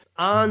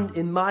And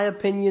in my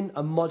opinion,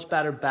 a much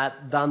better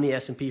bet than the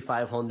S&P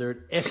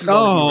 500 if you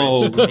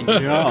want to be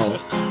rich. No.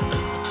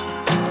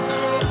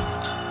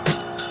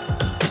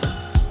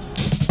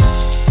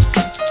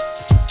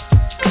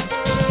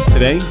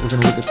 Today, we're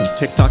going to look at some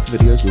TikTok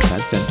videos we've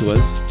had sent to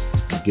us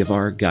and give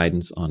our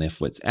guidance on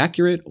if it's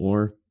accurate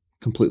or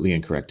completely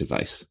incorrect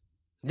advice.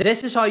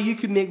 This is how you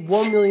could make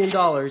 $1 million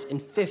in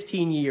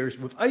 15 years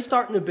without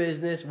starting a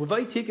business,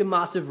 without taking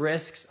massive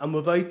risks, and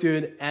without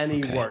doing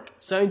any work.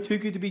 Sound too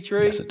good to be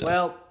true? Yes, it does.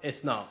 Well,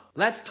 it's not.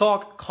 Let's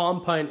talk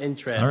compound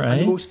interest. All right.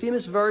 And the most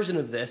famous version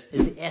of this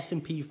is the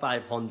S&P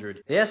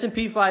 500. The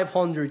S&P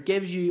 500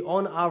 gives you,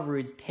 on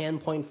average,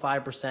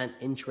 10.5%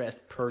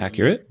 interest per year.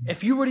 Accurate?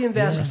 If you were to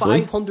invest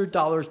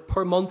 $500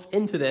 per month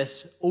into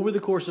this over the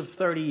course of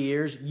 30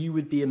 years, you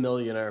would be a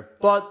millionaire.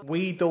 But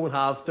we don't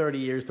have 30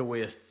 years to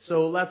waste.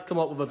 So let's come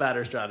up with a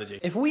better strategy.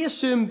 If we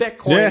assume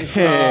Bitcoin is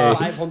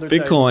 $500,000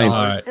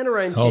 Bitcoin. in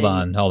around Hold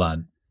 10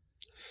 on.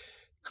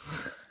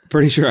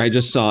 Pretty sure I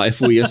just saw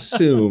if we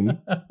assume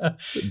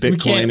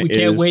Bitcoin we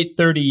can't wait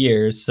 30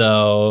 years,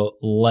 so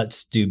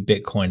let's do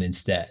Bitcoin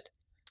instead.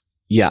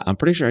 Yeah, I'm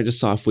pretty sure I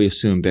just saw if we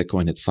assume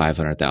Bitcoin hits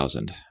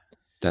 500,000.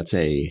 That's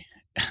an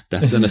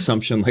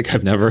assumption like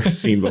I've never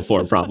seen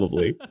before,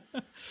 probably.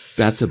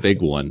 That's a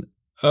big one.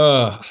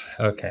 Oh,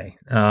 okay.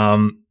 I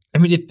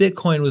mean, if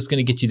Bitcoin was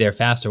going to get you there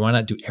faster, why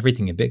not do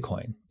everything in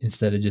Bitcoin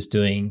instead of just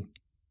doing...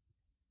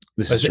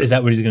 Is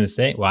that what he's going to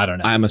say? Well, I don't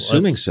know. I'm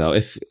assuming so.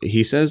 If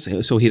he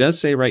says, so he does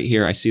say right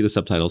here, I see the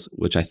subtitles,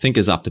 which I think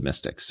is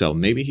optimistic. So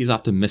maybe he's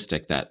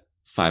optimistic that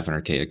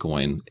 500K a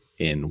coin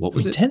in, what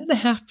was it?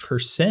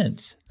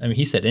 10.5%. I mean,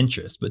 he said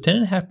interest, but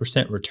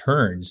 10.5%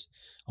 returns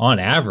on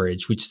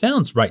average, which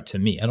sounds right to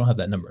me. I don't have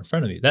that number in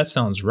front of me. That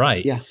sounds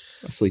right. Yeah,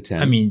 roughly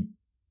 10. I mean,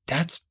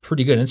 that's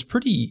pretty good. And it's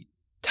pretty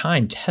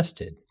time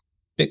tested.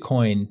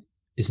 Bitcoin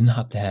is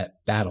not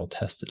that battle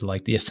tested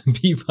like the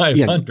S&P 500.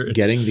 Yeah,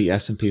 getting the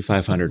S&P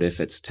 500, if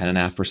it's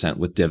 10.5%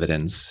 with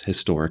dividends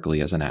historically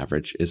as an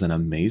average, is an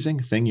amazing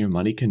thing your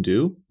money can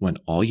do when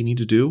all you need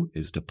to do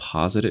is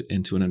deposit it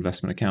into an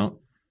investment account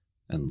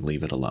and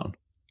leave it alone.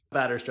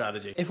 Better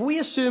strategy. If we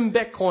assume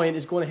Bitcoin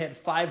is going to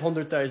hit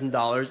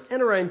 $500,000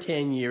 in around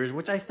 10 years,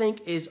 which I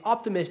think is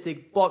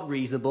optimistic but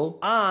reasonable,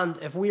 and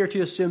if we are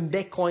to assume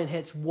Bitcoin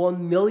hits $1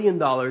 million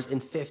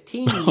in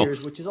 15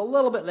 years, which is a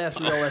little bit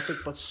less realistic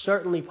but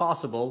certainly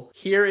possible,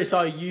 here is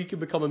how you can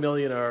become a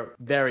millionaire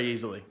very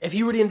easily. If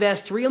you were to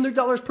invest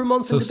 $300 per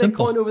month into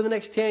Bitcoin over the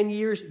next 10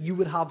 years, you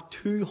would have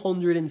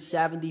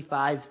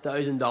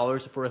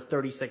 $275,000 for a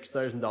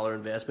 $36,000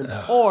 investment,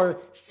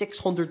 or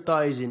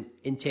 $600,000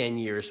 in 10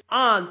 years.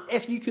 And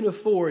if you can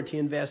afford to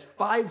invest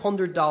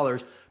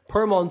 $500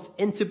 per month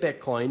into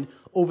Bitcoin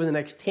over the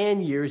next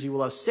 10 years, you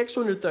will have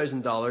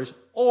 $600,000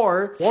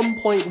 or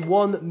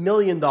 $1.1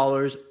 million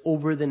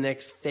over the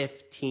next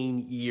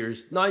 15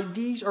 years. Now,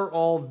 these are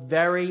all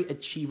very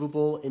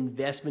achievable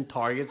investment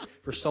targets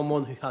for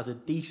someone who has a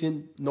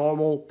decent,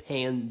 normal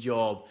paying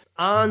job.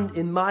 And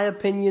in my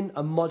opinion,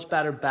 a much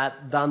better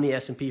bet than the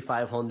S&P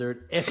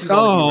 500 if you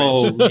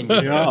want to be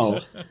rich. No.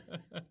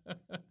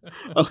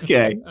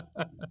 Okay.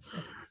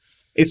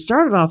 It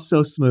started off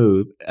so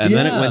smooth, and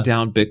then it went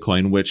down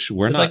Bitcoin, which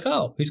it's like,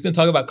 oh, he's going to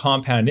talk about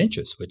compound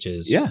interest, which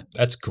is,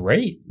 that's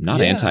great. Not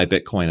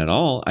anti-Bitcoin at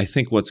all. I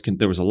think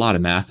there was a lot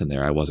of math in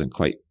there. I wasn't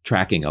quite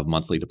tracking of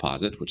monthly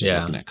deposit, which is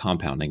looking at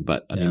compounding.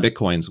 But I mean,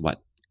 Bitcoin's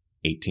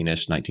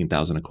 18-ish,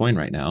 19,000 a coin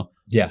right now.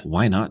 Yeah.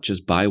 Why not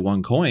just buy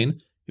one coin?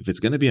 If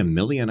it's going to be $1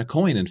 million a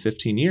coin in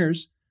 15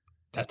 years,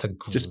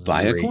 just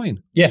buy a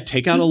coin. Yeah.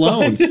 Take out a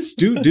loan.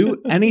 Do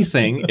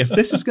anything. If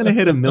this is going to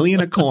hit $1 million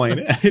a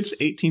coin, it's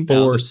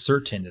 18,000. For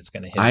certain it's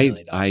going to hit $1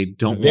 million. I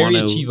don't want to. Very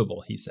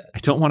achievable, he said. I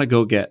don't want to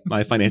go get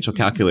my financial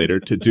calculator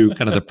to do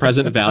kind of the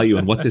present value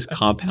and what this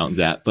compounds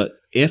at. But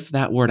if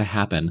that were to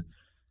happen,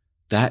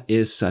 that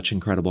is such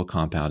incredible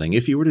compounding.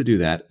 If you were to do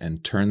that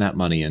and turn that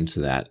money into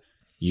that,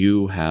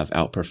 you have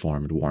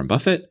outperformed Warren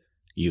Buffett.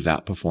 You've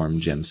outperformed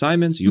Jim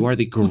Simons. You are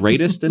the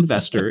greatest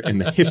investor in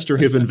the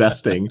history of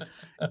investing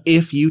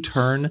if you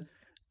turn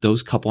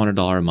those couple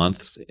 $100 a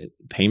month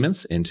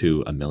payments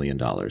into $1 million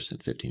in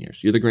 15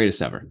 years. You're the greatest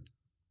ever.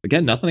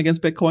 Again, nothing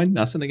against Bitcoin,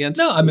 nothing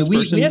against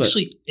we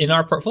actually, in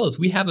our portfolios,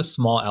 we have a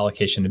small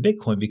allocation to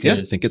Bitcoin because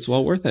I think it's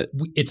well worth it.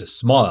 It's a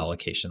small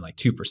allocation, like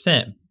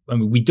 2%. I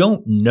mean, we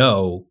don't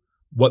know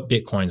what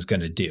Bitcoin is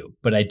going to do,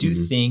 but I do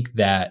think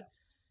that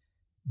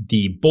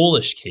the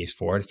bullish case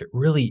for it, if it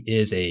really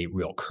is a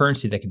real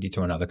currency that can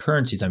dethrone other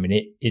currencies, I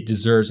mean, it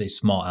deserves a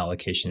small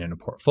allocation in a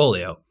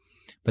portfolio.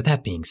 But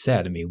that being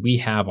said, I mean, we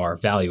have our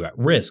value at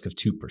risk of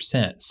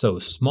 2%, so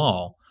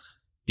small,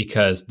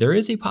 because there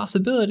is a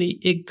possibility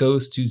it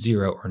goes to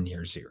zero or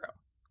near zero.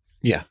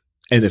 Yeah.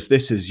 And if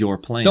this is your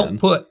plan, don't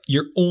put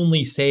your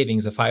only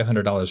savings of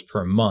 $500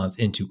 per month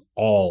into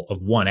all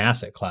of one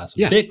asset class.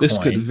 Bitcoin. This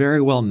could very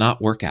well not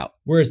work out.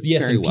 Whereas the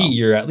S&P,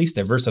 you're at least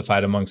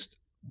diversified amongst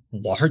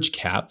large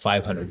cap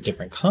 500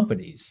 different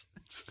companies.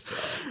 So.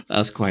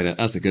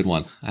 That's a good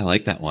one. I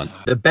like that one.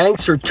 The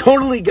banks are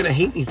totally going to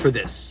hate me for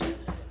this.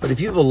 But if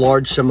you have a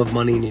large sum of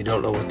money and you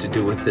don't know what to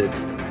do with it,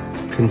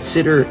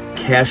 consider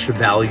cash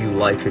value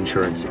life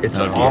insurance. It's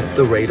off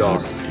the radar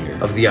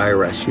of the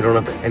IRS. You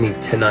don't have any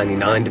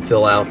 1099 to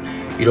fill out.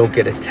 You don't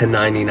get a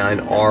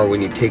 1099-R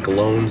when you take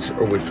loans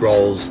or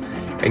withdrawals,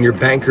 and your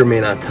banker may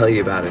not tell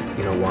you about it.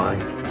 You know why?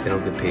 They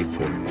don't get paid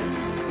for it.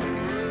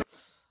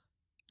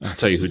 I'll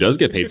tell you who does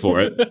get paid for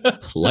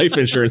it. Life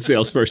insurance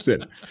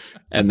salesperson.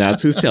 And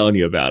that's who's telling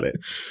you about it.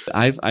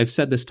 I've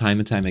said this time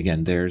and time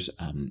again. There's,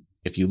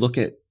 if you look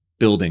at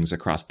buildings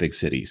across big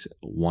cities,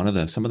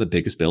 some of the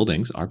biggest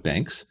buildings are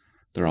banks.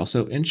 They're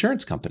also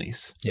insurance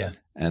companies. Yeah.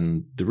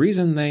 And the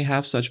reason they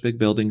have such big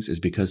buildings is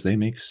because they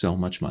make so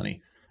much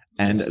money.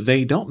 And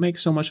they don't make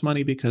so much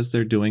money because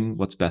they're doing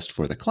what's best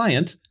for the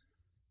client.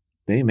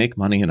 They make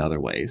money in other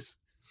ways.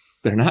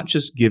 They're not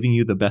just giving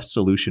you the best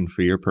solution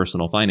for your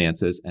personal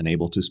finances and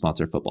able to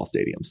sponsor football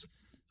stadiums.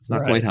 It's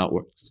not quite how it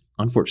works,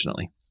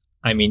 unfortunately.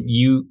 I mean,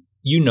 you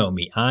know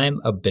me.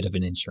 I'm a bit of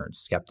an insurance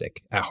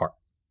skeptic at heart.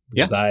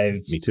 Because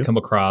I've come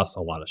across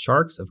a lot of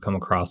sharks. I've come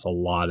across a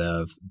lot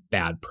of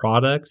bad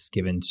products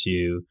given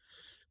to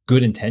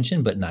good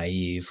intention but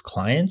naive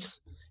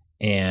clients,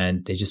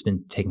 and they've just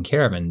been taken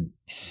care of. And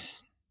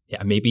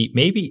yeah, maybe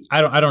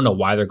I don't know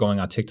why they're going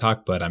on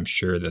TikTok, but I'm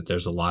sure that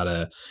there's a lot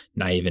of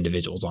naive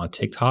individuals on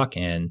TikTok,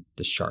 and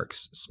the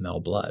sharks smell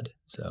blood.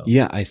 So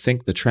yeah, I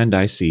think the trend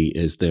I see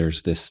is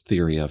there's this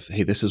theory of,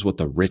 hey, this is what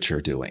the rich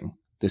are doing.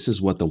 This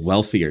is what the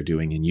wealthy are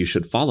doing, and you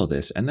should follow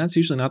this. And that's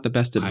usually not the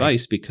best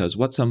advice, because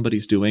what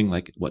somebody's doing,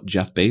 like what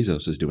Jeff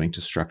Bezos is doing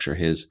to structure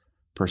his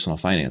personal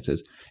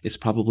finances, is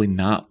probably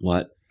not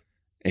what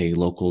a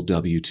local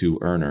W-2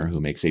 earner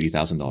who makes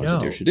 $80,000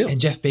 a year should do. And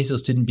Jeff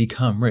Bezos didn't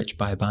become rich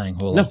by buying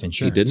whole life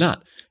insurance. He did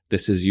not.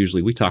 This is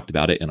usually, we talked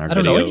about it in our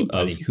video. I don't know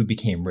anybody who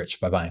became rich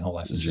by buying whole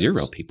life insurance.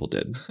 0 people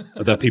did.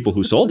 The people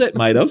who sold it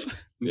might have.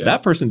 Yeah.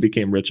 That person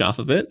became rich off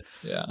of it.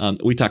 Yeah.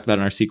 We talked about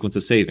in our sequence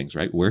of savings,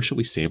 right? Where should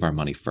we save our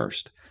money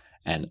first?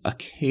 And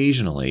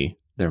occasionally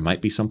there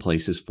might be some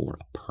places for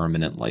a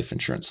permanent life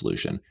insurance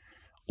solution,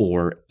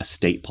 or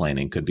estate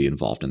planning could be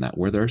involved in that,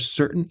 where there are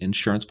certain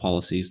insurance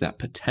policies that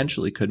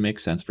potentially could make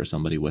sense for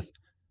somebody with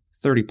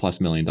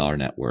 $30+ million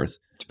net worth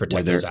to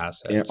protect those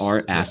assets. There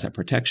are asset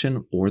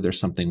protection, or there's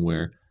something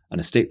where an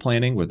estate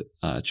planning where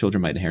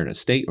children might inherit an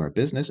estate or a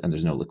business and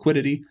there's no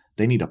liquidity.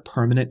 They need a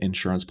permanent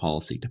insurance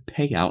policy to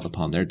pay out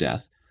upon their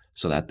death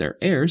so that their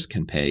heirs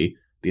can pay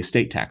the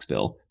estate tax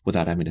bill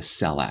without having to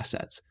sell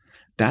assets.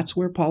 That's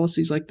where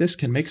policies like this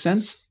can make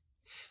sense.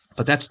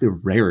 But that's the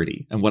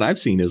rarity. And what I've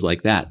seen is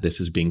like that. This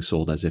is being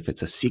sold as if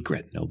it's a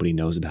secret. Nobody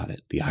knows about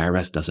it. The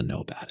IRS doesn't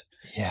know about it.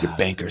 Yeah. Your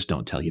bankers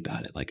don't tell you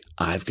about it. Like,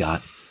 I've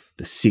got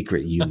the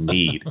secret you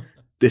need.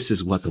 This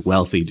is what the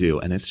wealthy do.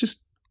 And it's just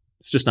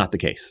not the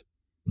case.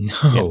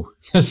 No,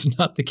 that's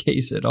not the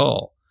case at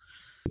all.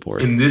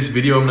 In this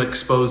video, I'm going to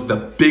expose the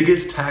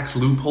biggest tax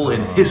loophole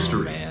in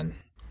history. Man.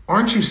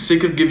 Aren't you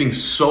sick of giving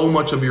so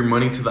much of your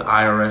money to the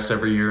IRS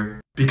every year?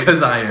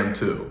 Because I am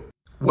too.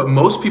 What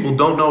most people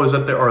don't know is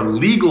that there are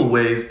legal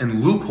ways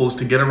and loopholes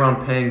to get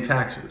around paying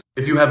taxes.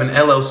 If you have an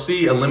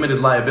LLC, a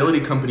limited liability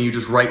company, you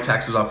just write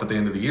taxes off at the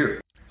end of the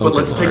year. But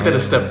let's take that a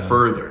step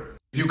further.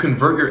 If you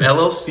convert your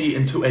LLC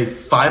into a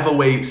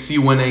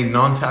 508c1a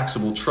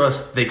non-taxable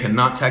trust, they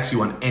cannot tax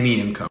you on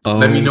any income.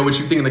 Let me know what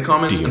you think in the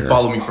comments and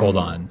follow me from Hold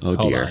on.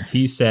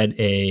 He said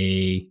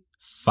a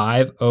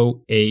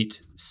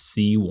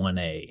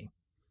 508c1a.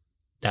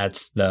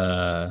 That's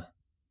the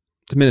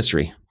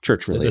ministry,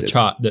 church related.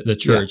 The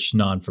church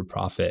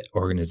non-for-profit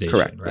organization.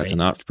 Correct. Right? That's a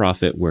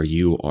not-for-profit where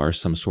you are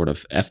some sort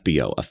of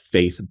FBO, a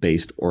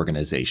faith-based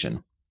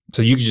organization.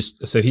 So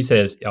he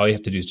says all you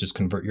have to do is just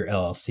convert your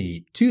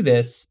LLC to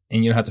this,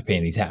 and you don't have to pay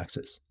any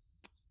taxes.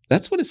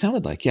 That's what it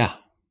sounded like. Yeah.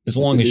 As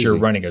long as you're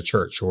running a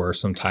church or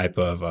some type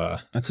of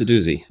that's a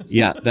doozy.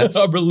 Yeah, that's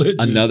a religious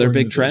another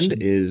big trend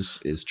is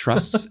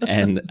trusts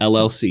and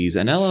LLCs.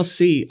 And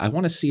LLC, I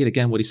want to see it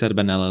again what he said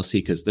about an LLC,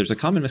 because there's a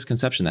common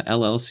misconception that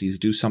LLCs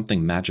do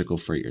something magical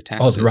for your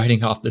taxes. Oh,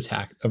 writing off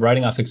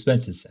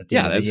expenses at the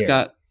end of the year. That's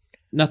got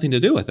nothing to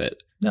do with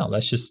it. No,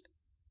 that's just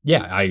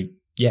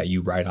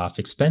you write off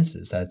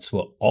expenses. That's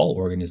what all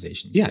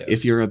organizations do.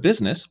 If you're a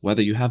business,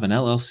 whether you have an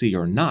LLC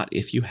or not,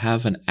 if you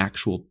have an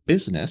actual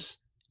business,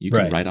 you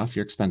can write off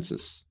your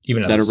expenses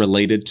even that are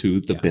related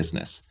to the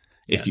business.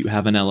 If you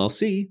have an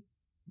LLC,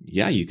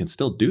 you can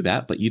still do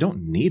that, but you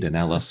don't need an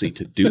LLC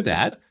to do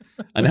that.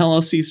 An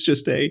LLC is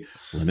just a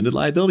limited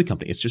liability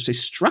company. It's just a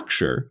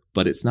structure,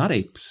 but it's not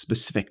a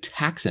specific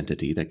tax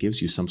entity that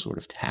gives you some sort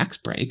of tax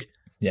break.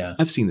 Yeah.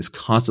 I've seen this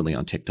constantly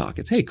on TikTok.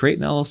 It's, hey, create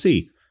an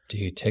LLC.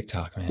 Dude,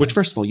 TikTok, man. Which,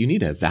 first of all, you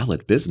need a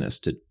valid business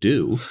to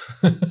do.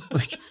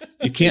 Like,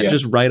 you can't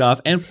just write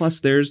off. And plus,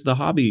 there's the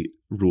hobby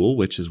rule,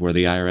 which is where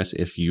the IRS,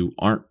 if you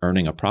aren't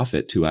earning a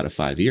profit 2 out of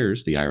 5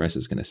 years, the IRS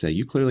is going to say,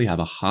 you clearly have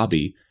a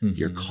hobby. Mm-hmm.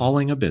 You're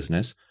calling a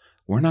business.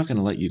 We're not going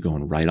to let you go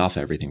and write off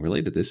everything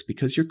related to this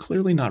because you're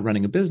clearly not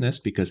running a business,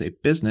 because a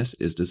business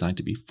is designed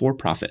to be for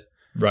profit.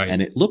 Right.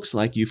 And it looks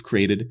like you've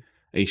created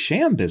a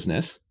sham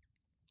business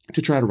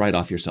to try to write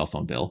off your cell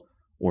phone bill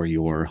or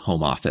your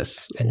home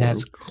office. And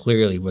that's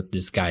clearly what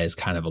this guy is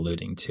kind of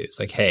alluding to.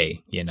 It's like,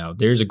 hey,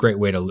 there's a great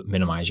way to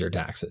minimize your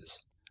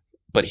taxes.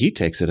 But he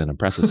takes it an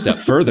impressive step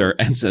further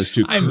and says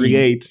to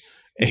create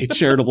a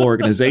charitable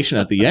organization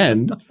at the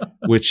end,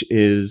 which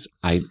is,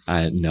 I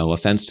no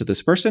offense to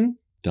this person,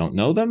 don't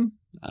know them.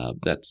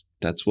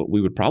 That's what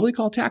we would probably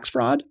call tax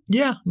fraud.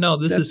 Yeah, no,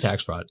 this is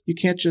tax fraud. You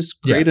can't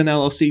just create an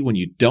LLC when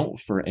you don't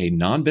for a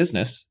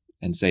non-business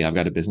and say, I've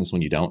got a business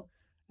when you don't,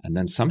 and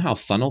then somehow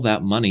funnel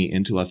that money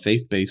into a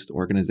faith-based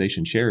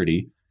organization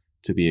charity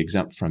to be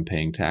exempt from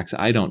paying tax.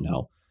 I don't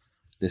know.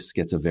 This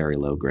gets a very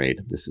low grade.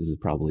 This is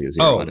probably a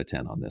 0 out of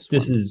 10 on this one.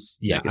 This is,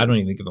 negative. I don't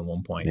even give it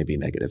 1 point. Maybe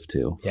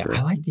 -2. Yeah,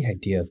 I like the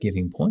idea of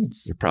giving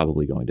points. You're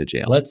probably going to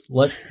jail. Let's do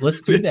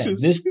that.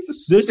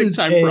 This is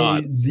a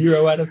fraud.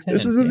 0 out of 10.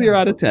 This is a 0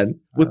 out of 10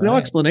 with no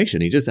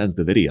explanation. He just ends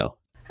the video.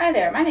 Hi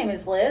there, my name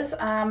is Liz.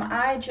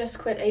 I just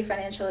quit a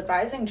financial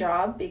advising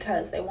job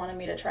because they wanted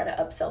me to try to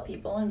upsell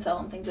people and sell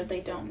them things that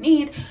they don't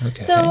need.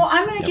 Okay. So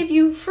I'm going to give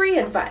you free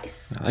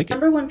advice. I like it.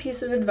 Number one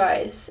piece of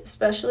advice,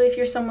 especially if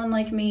you're someone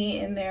like me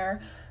in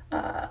their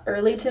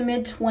early to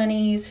mid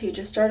 20s who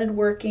just started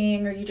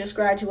working, or you just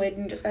graduated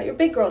and just got your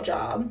big girl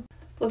job,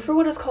 look for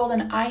what is called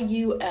an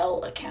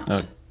IUL account.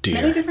 Oh, dear.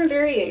 Many different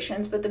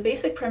variations, but the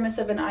basic premise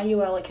of an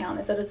IUL account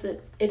is that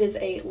it is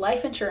a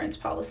life insurance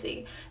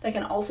policy that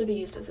can also be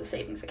used as a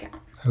savings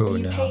account. Oh,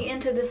 you no. pay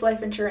into this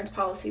life insurance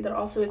policy that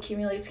also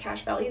accumulates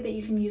cash value that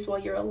you can use while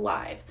you're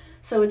alive.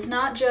 So it's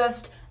not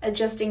just a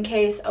just in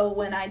case, oh,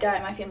 when I die,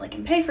 my family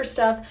can pay for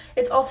stuff.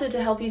 It's also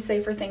to help you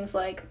save for things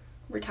like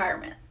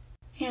retirement.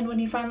 And when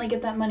you finally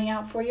get that money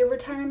out for your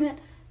retirement,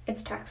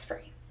 it's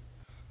tax-free.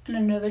 And I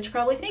know that you're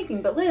probably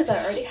thinking, but Liz, I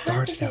already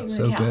have a savings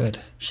account. Good.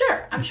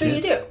 Sure, I'm sure you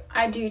do.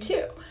 I do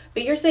too.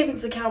 But your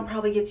savings account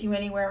probably gets you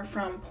anywhere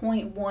from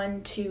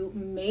 0.1 to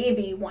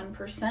maybe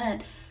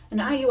 1%. An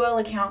IUL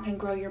account can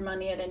grow your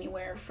money at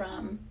anywhere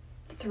from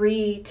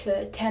 3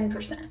 to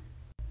 10%.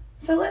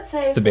 So let's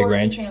say, for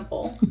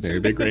example,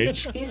 very big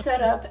range. You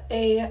set up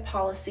a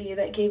policy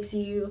that gives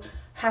you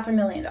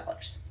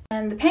 $500,000.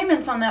 And the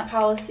payments on that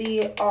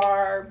policy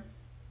are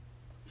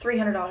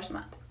 $300 a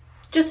month.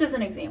 Just as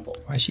an example.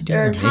 Why is she doing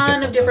There are a her makeup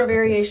ton of on different top of this?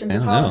 variations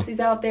of I don't know. policies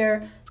out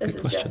there. This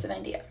good is just question. an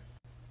idea.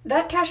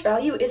 That cash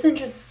value isn't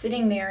just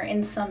sitting there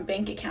in some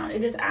bank account.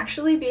 It is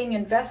actually being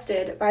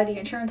invested by the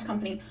insurance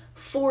company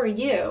for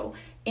you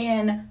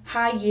in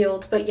high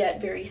yield but yet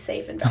very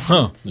safe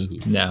investments.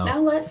 No. Now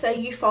let's say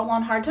you fall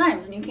on hard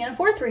times and you can't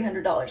afford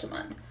 $300 a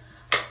month.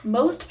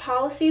 Most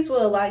policies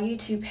will allow you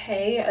to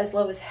pay as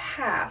low as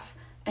half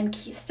and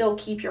still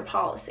keep your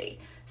policy.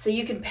 So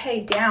you can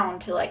pay down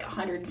to like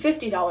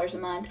 $150 a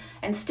month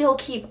and still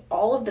keep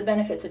all of the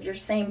benefits of your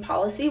same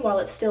policy while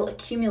it's still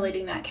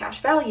accumulating that cash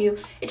value.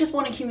 It just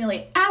won't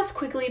accumulate as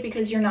quickly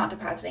because you're not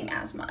depositing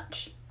as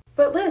much.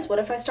 But Liz, what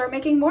if I start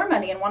making more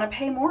money and want to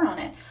pay more on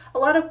it? A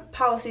lot of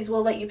policies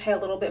will let you pay a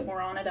little bit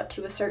more on it up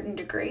to a certain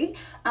degree,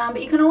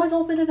 but you can always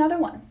open another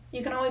one.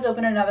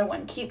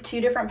 Keep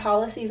 2 different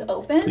policies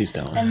open. Please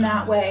don't. And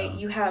that way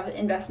you have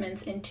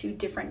investments into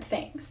different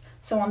things.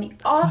 So on the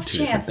off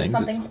chance that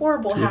something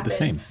horrible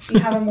happens, you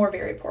have a more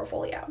varied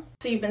portfolio.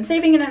 So you've been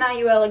saving in an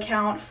IUL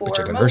account for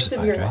most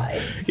of your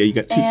life. Yeah, you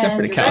got 2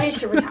 separate accounts.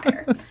 And you're ready to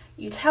retire.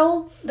 You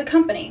tell the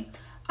company,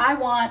 I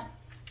want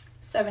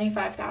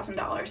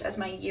 $75,000 as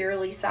my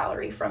yearly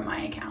salary from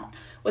my account.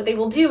 What they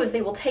will do is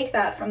they will take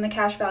that from the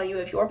cash value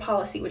of your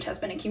policy, which has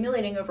been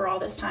accumulating over all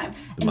this time,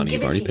 and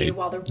give it to you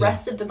while the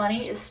rest of the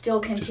money is still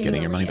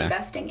continually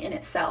investing in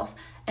itself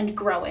and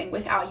growing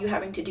without you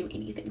having to do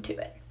anything to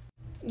it.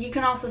 You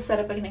can also set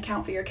up an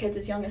account for your kids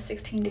as young as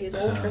 16 days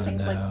old for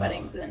things like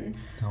weddings and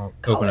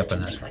college and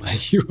things like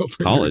that.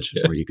 College,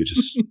 or you could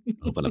just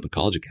open up a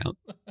college account.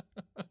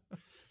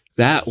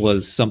 That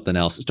was something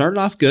else. It started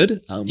off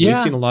good. We've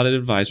seen a lot of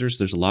advisors.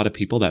 There's a lot of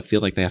people that feel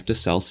like they have to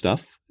sell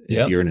stuff.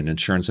 If you're in an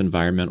insurance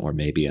environment or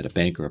maybe at a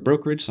bank or a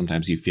brokerage,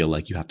 sometimes you feel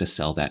like you have to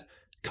sell that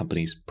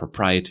company's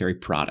proprietary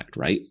product,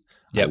 right?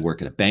 I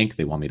work at a bank.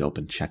 They want me to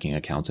open checking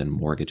accounts and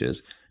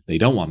mortgages. They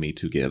don't want me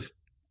to give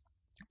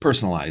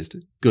personalized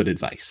good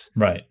advice.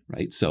 Right.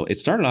 So it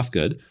started off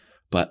good,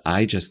 but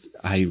I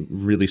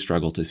really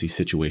struggle to see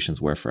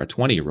situations where for a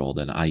 20-year-old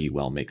an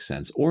IUL makes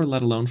sense, or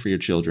let alone for your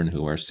children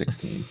who are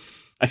 16.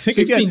 I think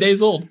 16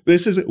 days old.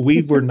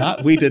 We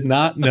did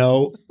not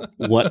know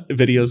what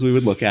videos we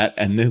would look at.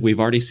 And then we've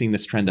already seen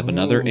this trend of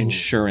another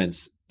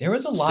insurance. There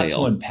was a lot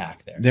to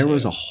unpack there. There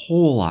was a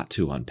whole lot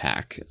to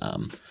unpack, a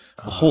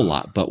whole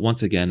lot. But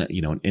once again,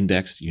 an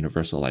indexed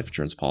universal life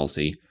insurance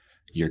policy,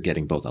 you're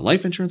getting both a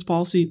life insurance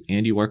policy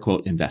and you are,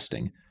 quote,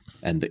 investing.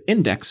 And the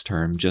index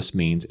term just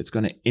means it's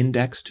going to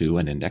index to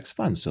an index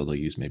fund. So they'll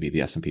use maybe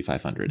the S&P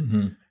 500.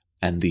 Mm-hmm.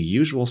 And the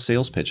usual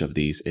sales pitch of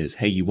these is,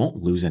 hey, you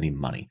won't lose any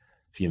money.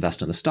 If you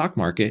invest in the stock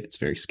market, it's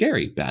very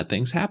scary. Bad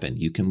things happen.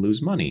 You can lose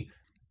money.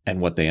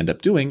 And what they end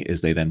up doing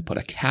is they then put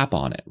a cap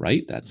on it,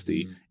 right? That's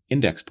the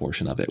index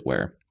portion of it,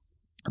 where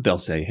they'll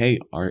say, hey,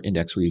 our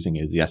index we're using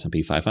is the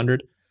S&P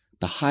 500.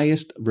 The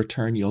highest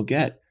return you'll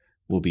get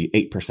will be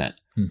 8%,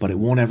 but it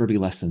won't ever be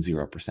less than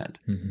 0%.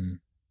 Mm-hmm.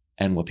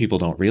 And what people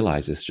don't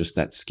realize is just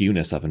that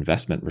skewness of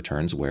investment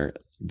returns, where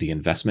the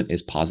investment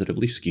is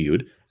positively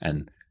skewed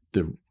and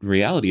the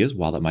reality is,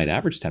 while it might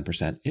average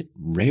 10%, it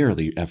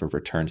rarely ever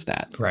returns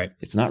that. Right.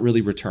 It's not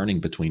really returning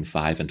between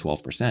 5 and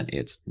 12%.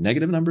 It's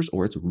negative numbers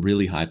or it's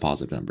really high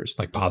positive numbers.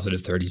 Like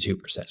positive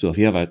 32%. So if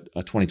you have a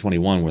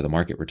 2021 where the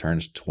market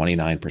returns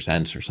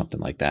 29% or something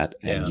like that,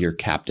 and you're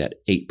capped at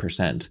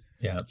 8%,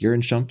 your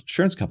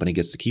insurance company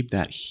gets to keep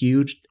that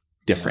huge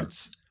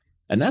difference.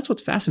 And that's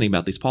what's fascinating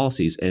about these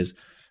policies is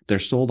they're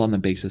sold on the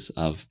basis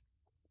of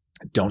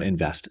don't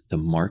invest. The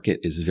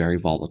market is very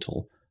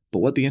volatile. But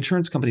what the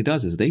insurance company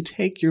does is they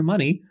take your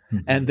money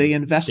and they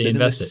invest it in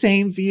the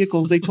same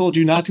vehicles they told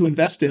you not to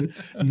invest in,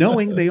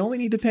 knowing they only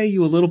need to pay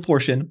you a little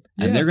portion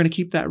and they're going to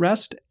keep that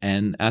rest.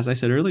 And as I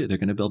said earlier, they're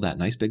going to build that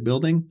nice big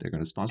building. They're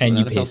going to sponsor and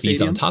the you NFL pay fees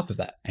stadium, on top of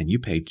that. And you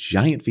pay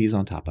giant fees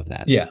on top of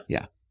that. Yeah.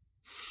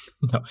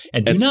 No.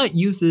 And do It's- not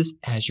use this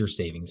as your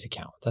savings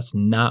account. That's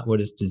not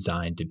what it's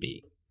designed to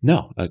be.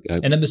 No.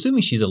 And I'm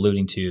assuming she's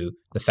alluding to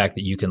the fact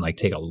that you can like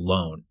take a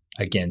loan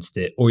against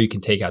it, or you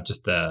can take out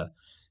just the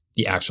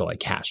actual like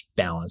cash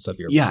balance of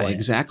your plan.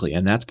 Exactly.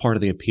 And that's part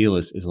of the appeal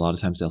is a lot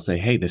of times they'll say,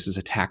 hey, this is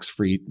a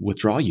tax-free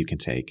withdrawal you can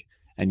take.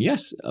 And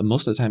yes,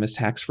 most of the time it's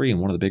tax-free. And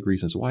one of the big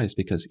reasons why is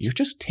because you're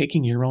just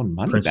taking your own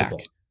money Principal.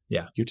 back.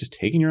 Yeah. You're just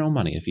taking your own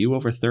money. If you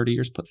over 30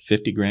 years put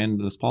 50 grand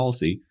into this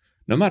policy,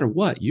 no matter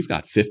what, you've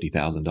got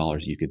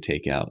 $50,000 you could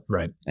take out.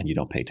 Right. And you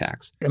don't pay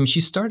tax. I mean,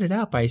 she started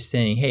out by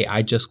saying, hey,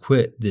 I just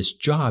quit this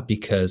job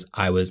because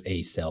I was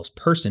a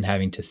salesperson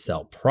having to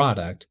sell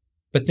product,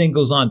 but then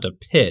goes on to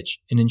pitch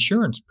an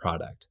insurance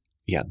product.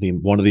 Yeah.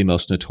 One of the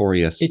most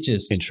notorious It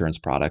just- insurance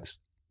products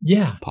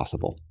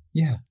possible.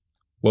 Yeah.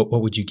 What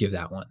would you give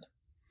that one?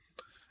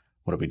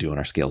 What do we do on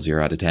our scale?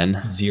 0 out of 10?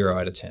 0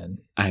 out of 10.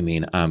 I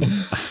mean,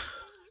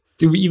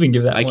 Do we even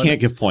give that I one? can't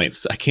give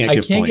points. I can't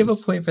give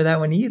points. a point for that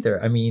one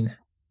either. I mean,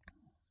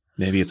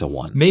 maybe it's a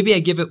 1. maybe I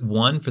give it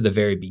 1 for the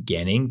very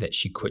beginning that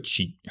she quit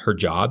her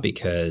job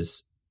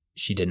because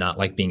she did not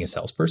like being a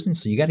salesperson.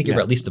 So you got to give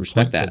her at least a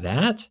respect point for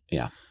that.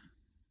 Yeah.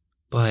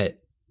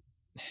 But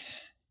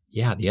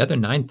yeah, the other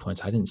 9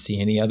 points, I didn't see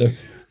anywhere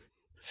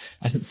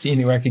I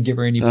could give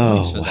her any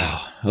points for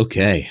that.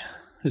 Okay.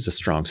 This is a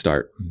strong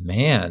start.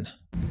 Man.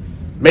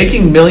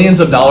 Making millions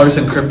of dollars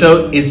in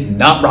crypto is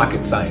not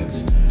rocket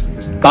science.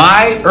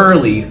 Buy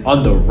early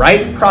on the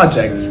right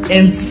projects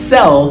and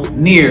sell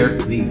near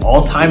the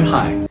all-time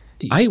high.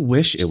 I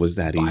wish it was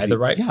that easy. Buy the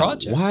right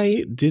project.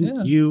 Why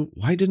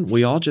didn't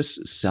we all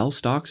just sell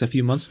stocks a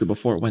few months ago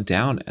before it went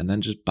down and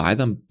then just buy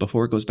them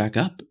before it goes back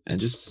up and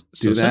just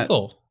do so that?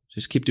 Simple.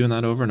 Just keep doing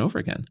that over and over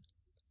again.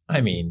 I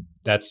mean,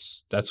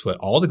 that's what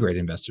all the great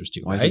investors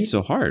do, Why right? is it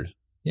so hard?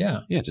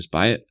 Yeah. Yeah, just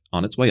buy it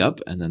on its way up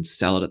and then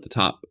sell it at the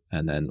top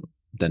and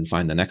then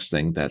find the next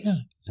thing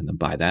and then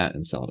buy that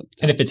and sell it at the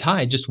top. And if it's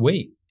high, just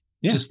wait.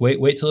 Yeah. Just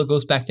wait till it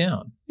goes back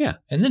down. Yeah.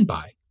 And then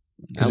buy.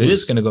 Because it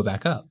is going to go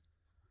back up.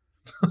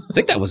 I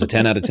think that was a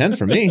 10 out of 10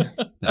 for me.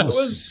 That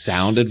was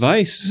sound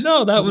advice.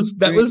 No, that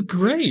was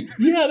great.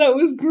 Yeah, that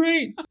was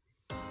great.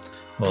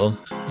 Well,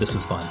 this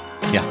was fun.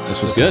 Yeah,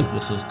 this was good.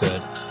 This was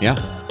good. Yeah.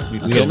 We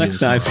Until gotta do next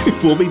this time,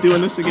 we'll be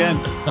doing this again.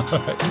 All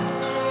right.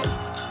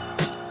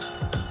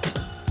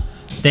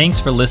 Thanks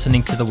for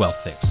listening to The Wealth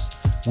Fix.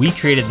 We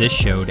created this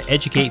show to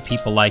educate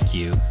people like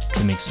you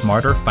to make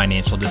smarter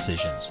financial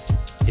decisions.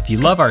 If you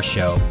love our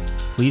show,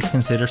 please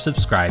consider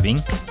subscribing,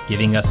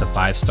 giving us a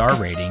 5-star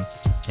rating,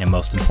 and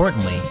most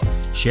importantly,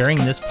 sharing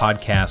this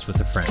podcast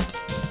with a friend.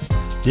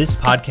 This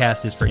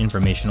podcast is for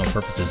informational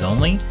purposes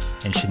only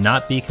and should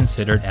not be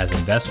considered as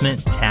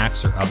investment,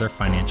 tax, or other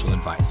financial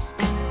advice.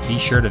 Be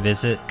sure to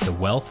visit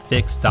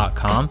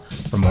thewealthfix.com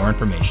for more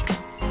information.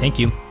 Thank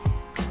you.